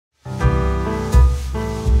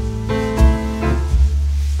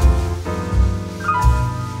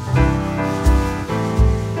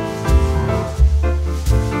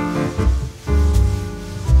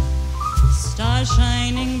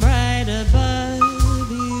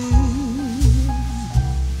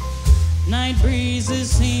Voices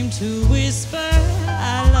seem to whisper,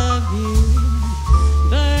 I love you.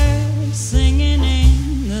 Birds singing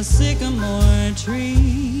in the sycamore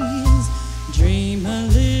trees. Dream a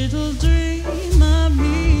little dream of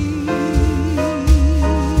me.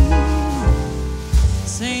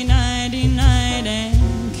 Say nighty night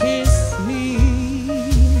and kiss me.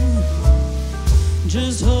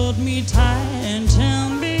 Just hold me tight and tell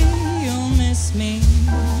me you'll miss me.